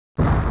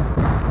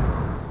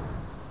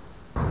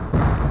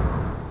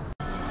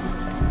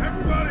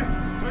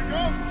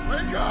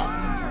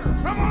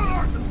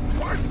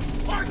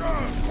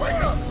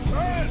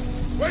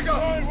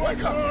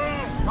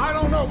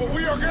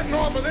you're getting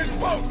off of this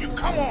boat. You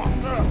come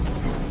on.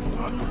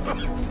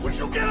 Would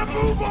you get a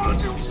move on,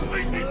 you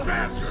sleepy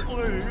bastard?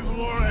 Please, you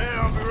go on ahead.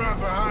 I'll be right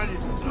behind you.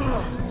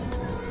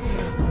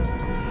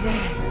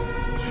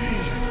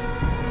 Jesus.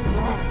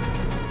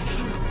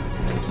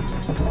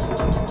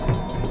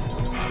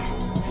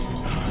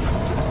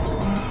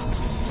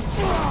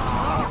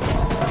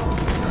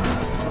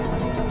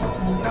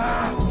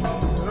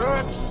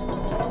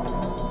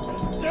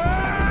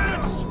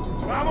 Dance!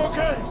 I'm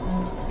okay.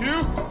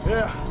 You?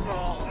 Yeah.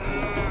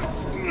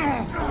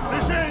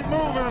 This ain't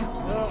moving.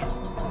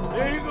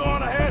 Yeah, you go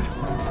on ahead.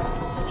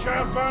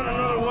 Try and find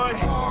another way.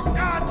 Oh,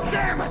 God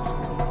damn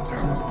it!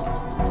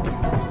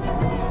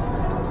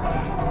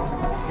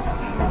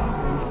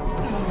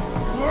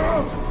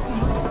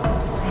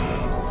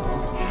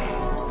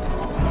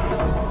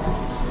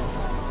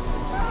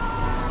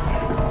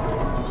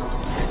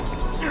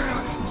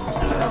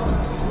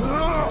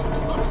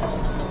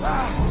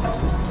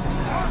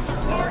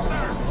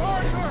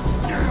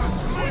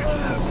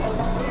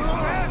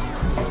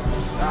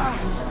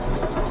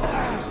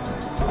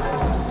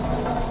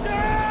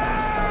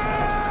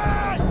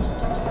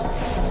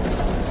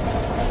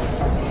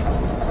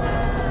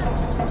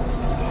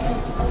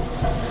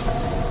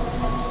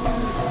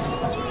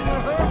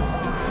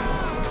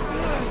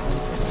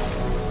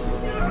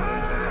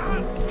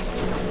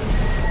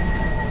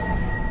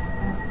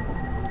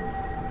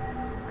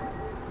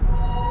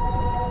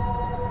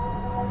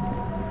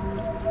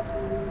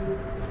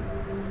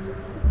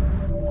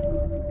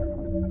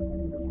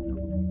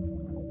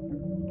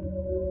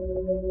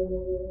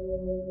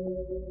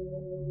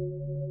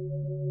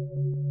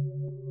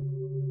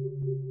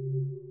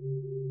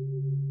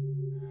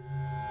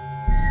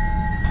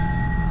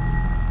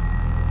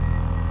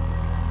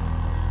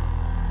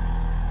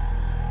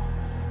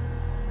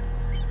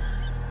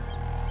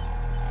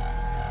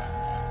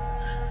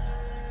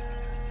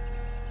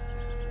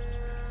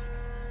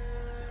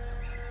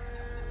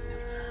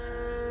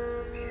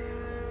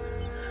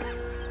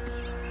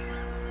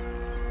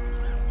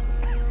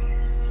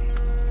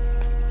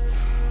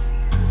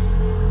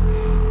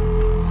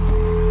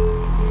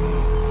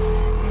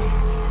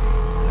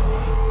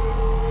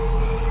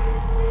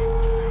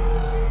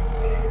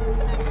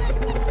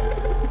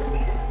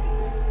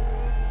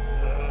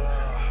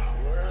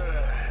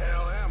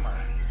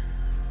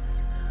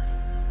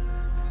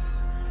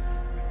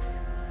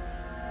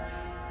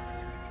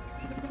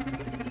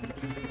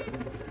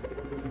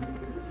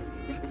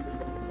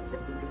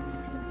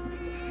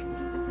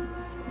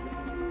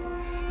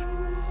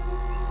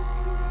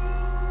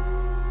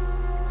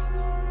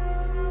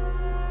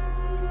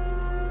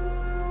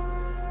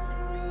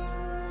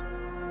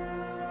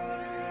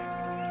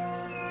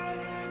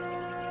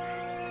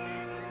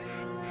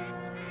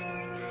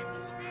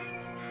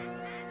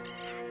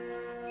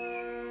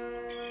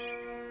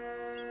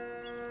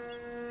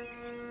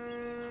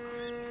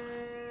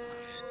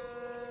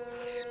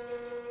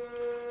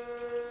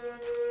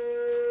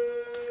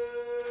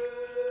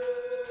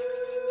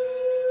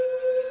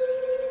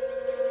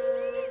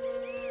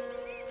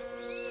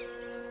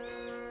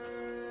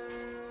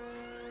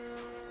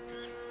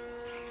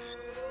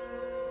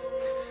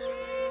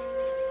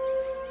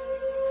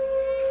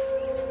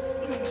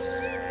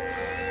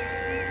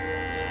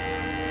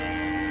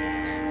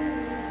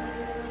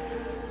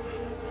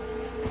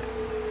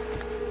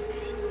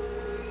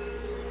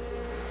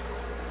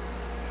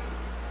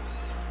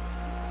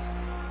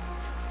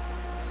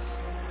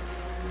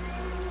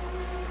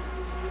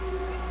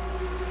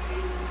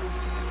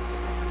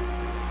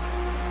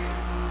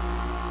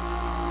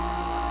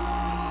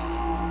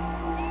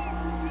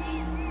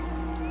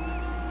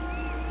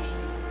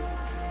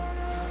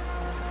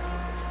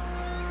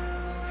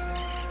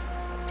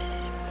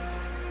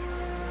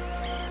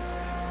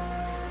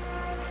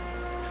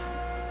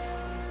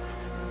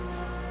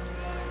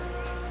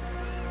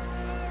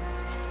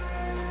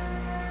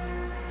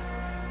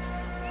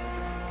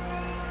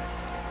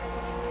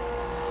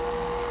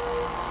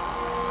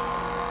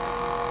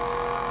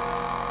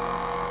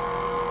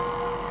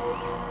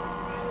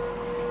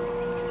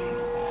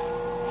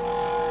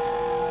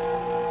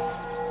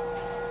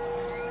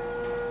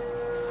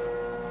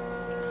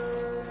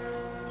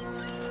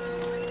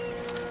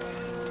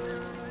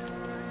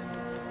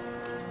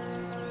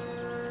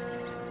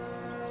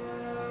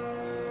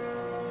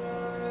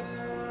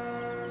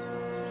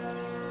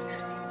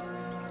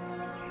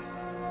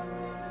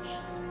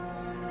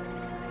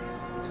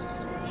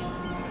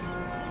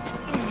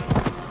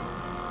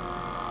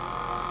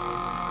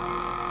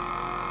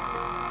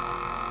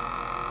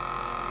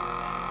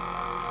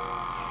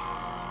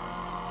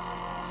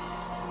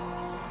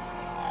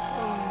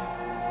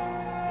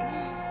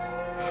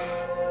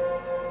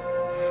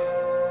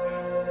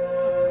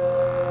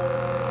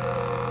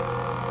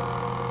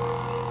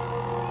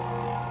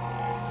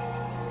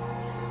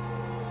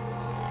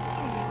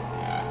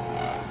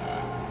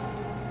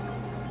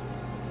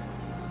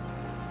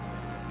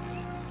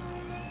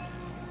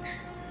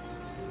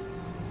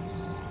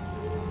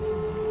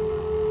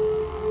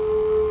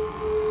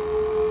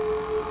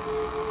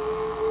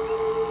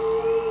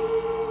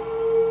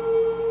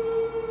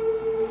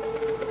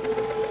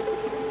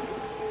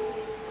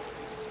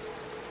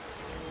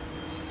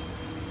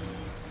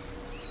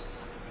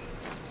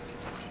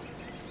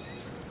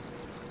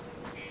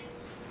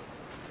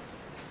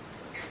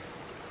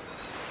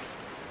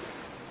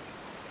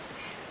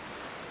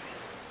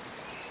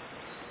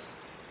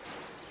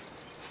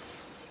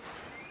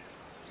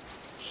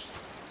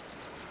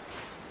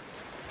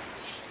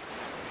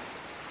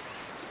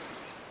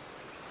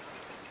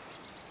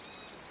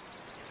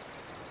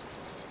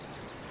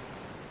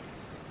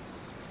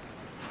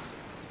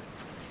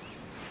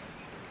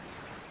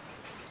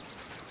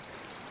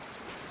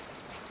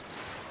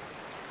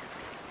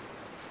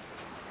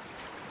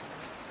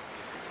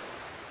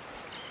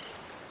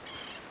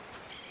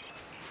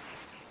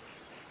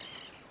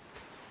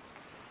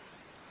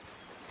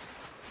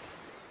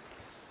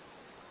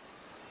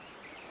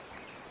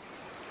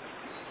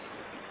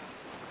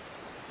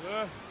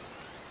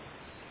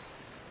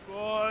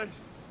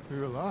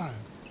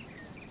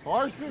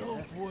 Arthur,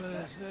 No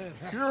puede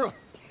ser.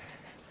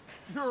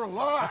 you're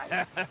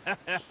alive.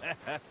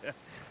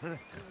 Arthur,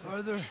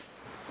 Arthur,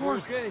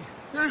 okay?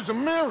 it is a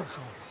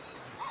miracle.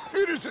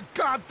 It is a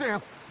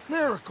goddamn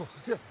miracle.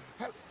 Here,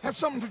 have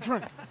something to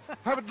drink.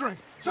 Have a drink.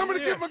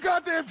 Somebody give him a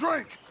goddamn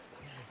drink.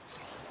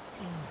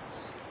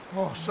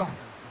 Oh, son.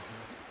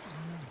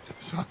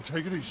 Son,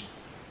 take it easy.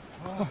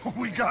 Oh,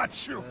 we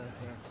got you.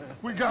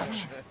 We got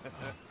you.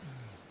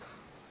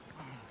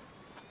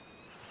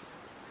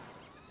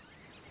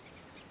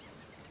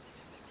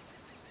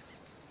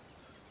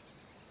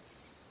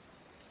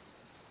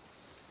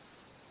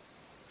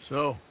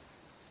 So,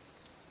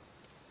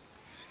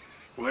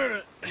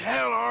 where the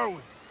hell are we?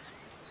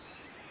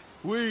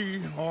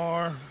 We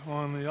are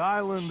on the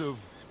island of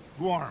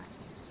Guam.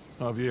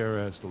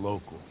 Javier asked the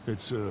local.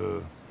 It's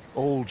a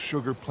old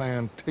sugar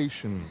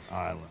plantation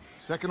island.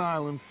 Second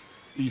island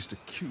east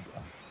of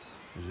Cuba.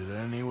 Is it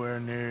anywhere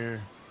near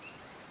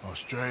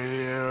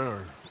Australia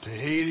or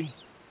Tahiti?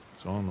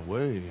 It's on the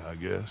way, I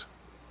guess.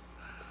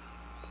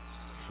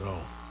 So,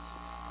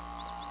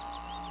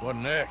 what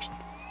next?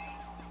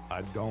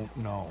 I don't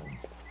know.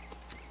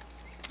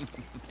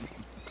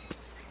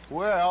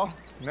 Well,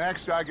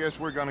 next I guess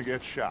we're gonna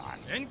get shot.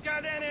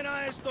 Encadenen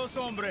a estos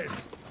hombres.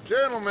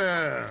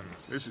 Gentlemen,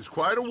 this is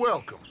quite a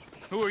welcome.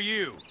 Who are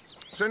you?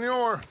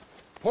 Senor,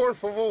 por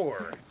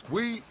favor,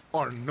 we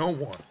are no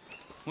one.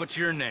 What's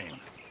your name?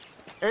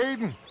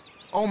 Aiden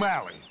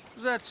O'Malley.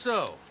 Is that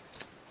so?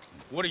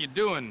 What are you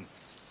doing,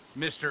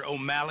 Mr.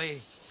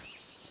 O'Malley?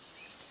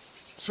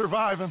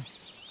 Surviving.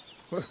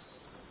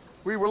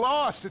 We were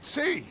lost at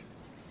sea,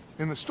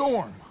 in the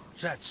storm.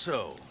 Is that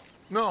so?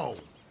 No,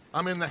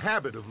 I'm in the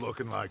habit of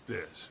looking like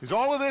this. Is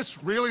all of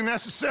this really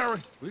necessary?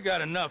 We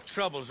got enough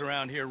troubles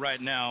around here right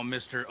now,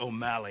 Mr.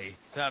 O'Malley,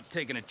 without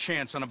taking a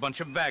chance on a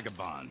bunch of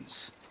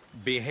vagabonds.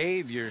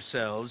 Behave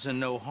yourselves and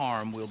no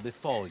harm will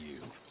befall you.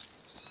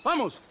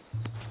 Vamos!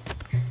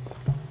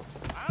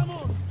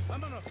 Vamos!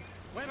 Vámonos!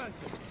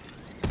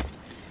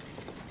 Muévanse!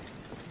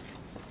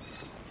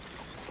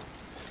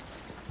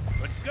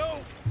 Let's go!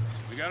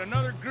 We got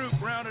another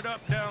group rounded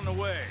up down the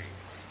way.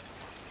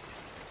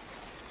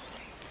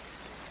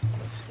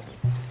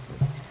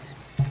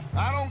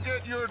 I don't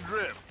get your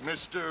drift,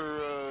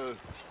 Mr.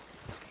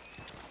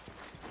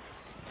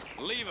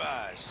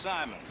 Levi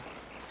Simon,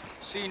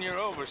 senior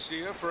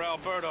overseer for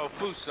Alberto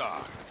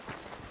Fusar.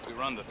 We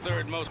run the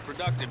third most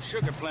productive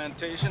sugar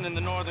plantation in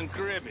the Northern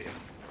Caribbean.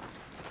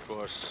 Of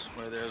course,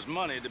 where there's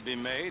money to be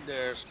made,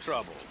 there's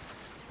trouble.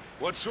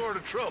 What sort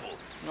of trouble?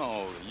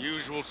 Oh, the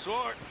usual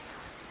sort.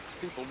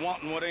 People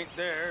wanting what ain't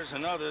theirs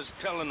and others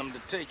telling them to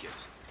take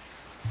it.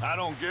 I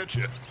don't get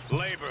you.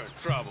 Labor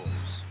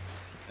troubles.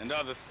 And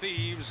other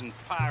thieves and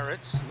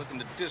pirates looking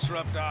to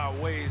disrupt our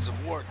ways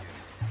of working.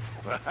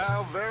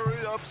 How very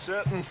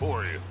upsetting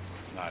for you.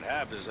 Not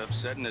half as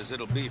upsetting as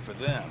it'll be for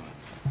them.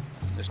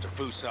 Mr.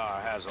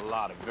 Fusar has a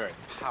lot of very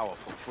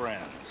powerful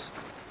friends.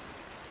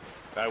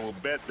 I will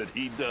bet that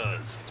he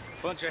does.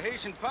 Bunch of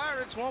Haitian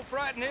pirates won't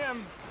frighten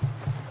him.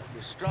 They'll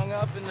be strung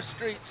up in the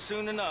streets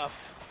soon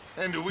enough.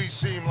 And do we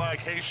seem like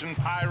Haitian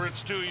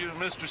pirates to you,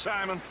 Mr.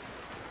 Simon?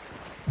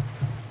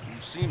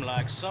 You seem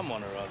like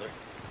someone or other.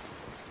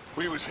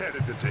 We was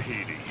headed to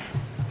Tahiti.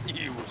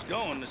 You was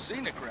going to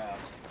scenic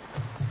routes.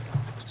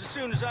 Just as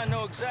soon as I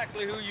know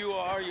exactly who you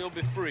are, you'll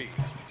be free.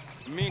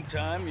 In the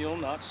meantime, you'll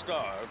not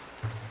starve.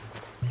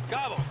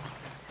 Cabo,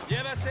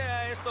 llévese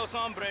a estos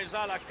hombres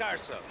a la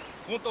cárcel,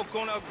 junto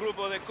con el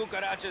grupo de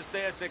cucarachas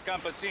de ese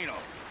campesino.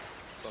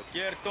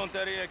 Cualquier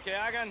tontería que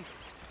hagan,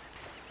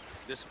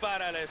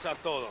 dispárales a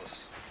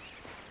todos.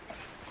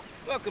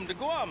 Welcome to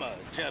Guam,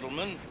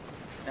 gentlemen.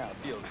 Now,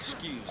 if you'll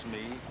excuse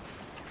me.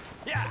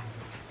 Yeah!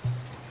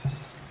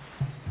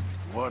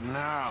 What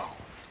now,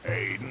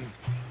 Aiden?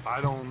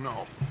 I don't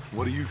know.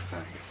 What do you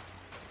think?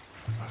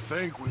 I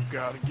think we've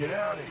got to get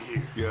out of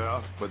here.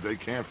 Yeah, but they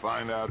can't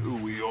find out who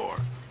we are.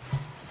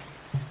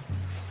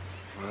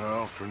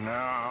 Well, for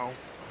now,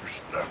 we're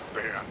stuck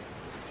there.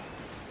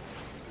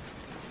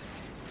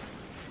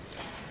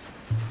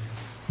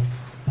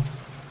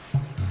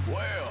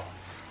 Well,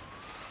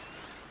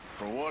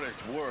 for what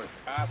it's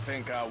worth, I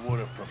think I would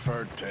have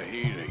preferred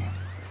Tahiti.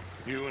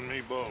 You and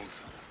me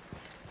both.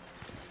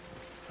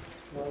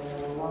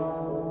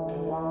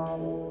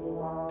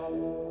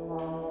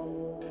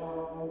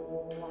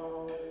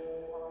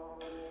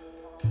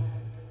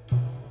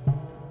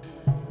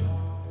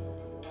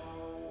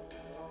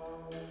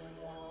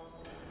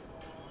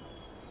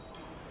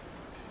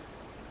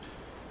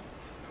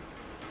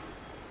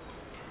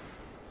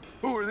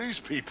 Who are these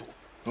people?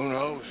 Who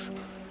knows?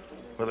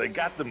 Well, they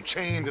got them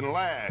chained and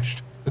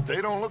lashed, but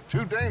they don't look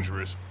too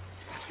dangerous.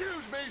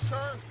 Excuse me,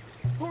 sir.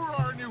 Who are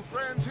our new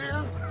friends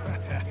here?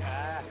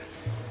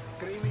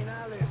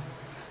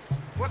 Criminales.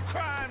 What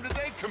crime did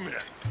they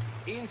commit?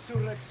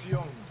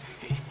 Insurrección.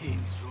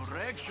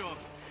 Insurrection?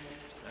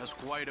 That's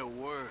quite a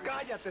word.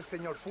 Cállate,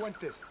 señor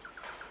Fuentes.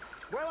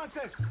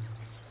 ¡Muévanse!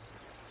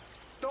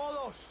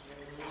 ¡Todos!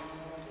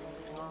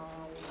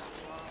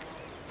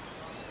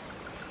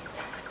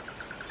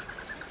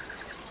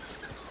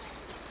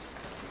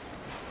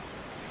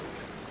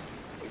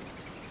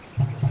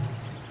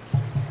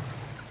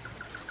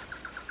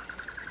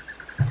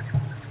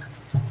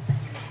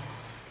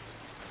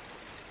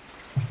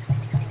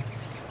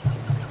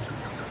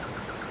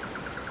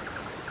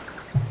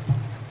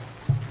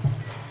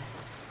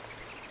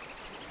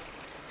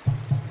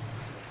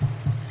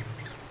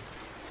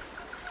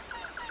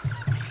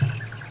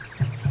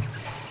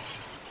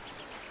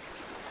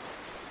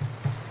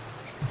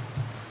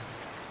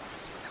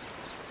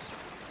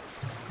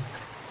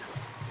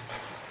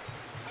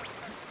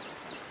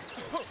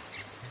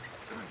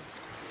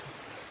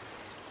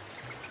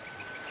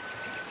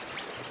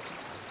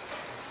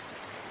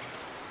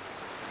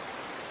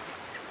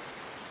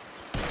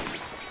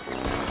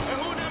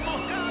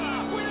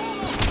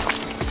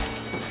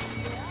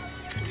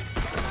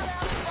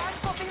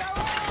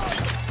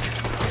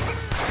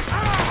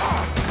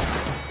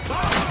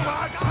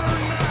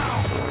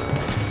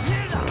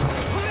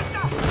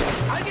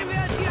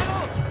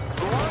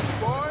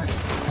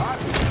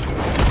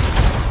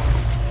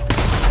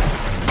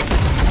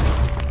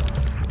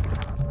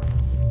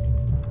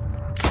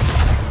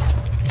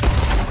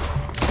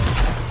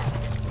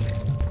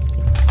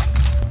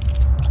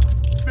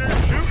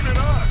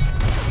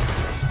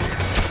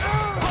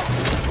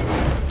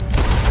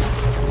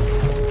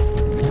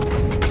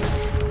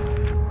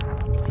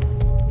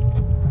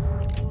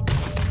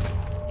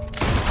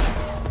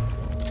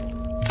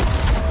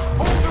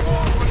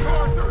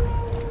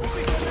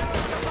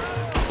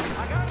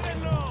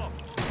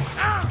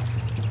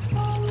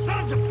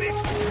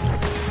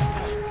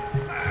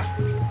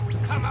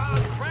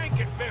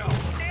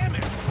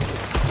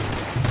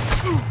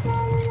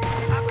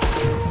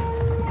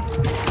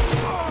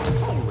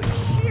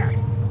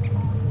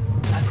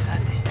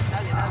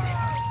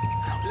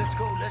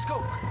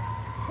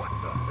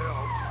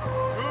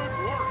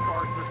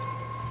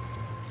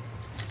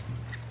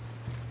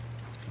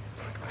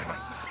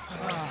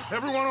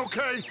 Everyone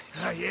okay?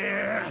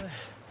 Yeah.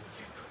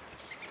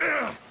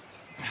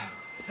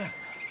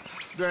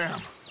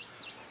 Damn.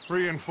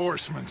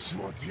 Reinforcements.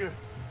 Mon Dieu.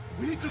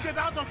 We need to get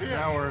out of here.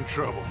 Now we're in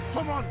trouble.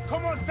 Come on,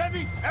 très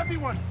vite,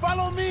 everyone,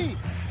 follow me.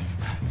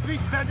 Vite,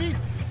 très vite.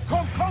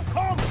 Come.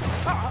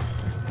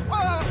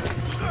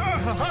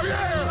 Javier!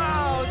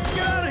 Oh,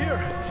 get out of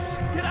here!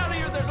 Get out of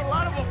here, there's a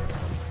lot of them!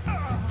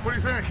 What do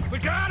you think? We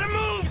gotta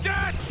move,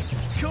 Dutch.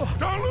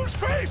 Don't lose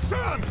face,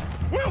 son!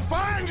 We'll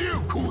find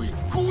you! Cooey,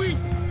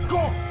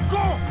 go!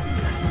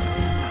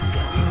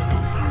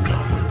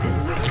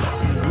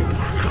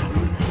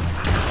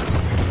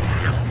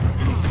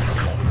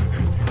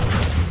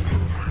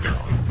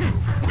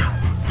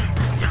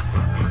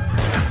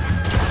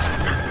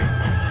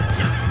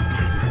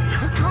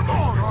 Come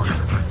on,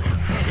 Arthur!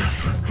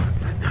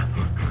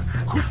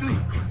 Quickly,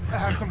 I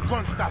have some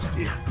guns stashed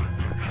here.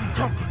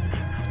 Come.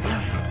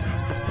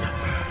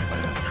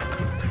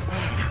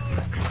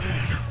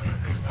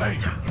 Hey,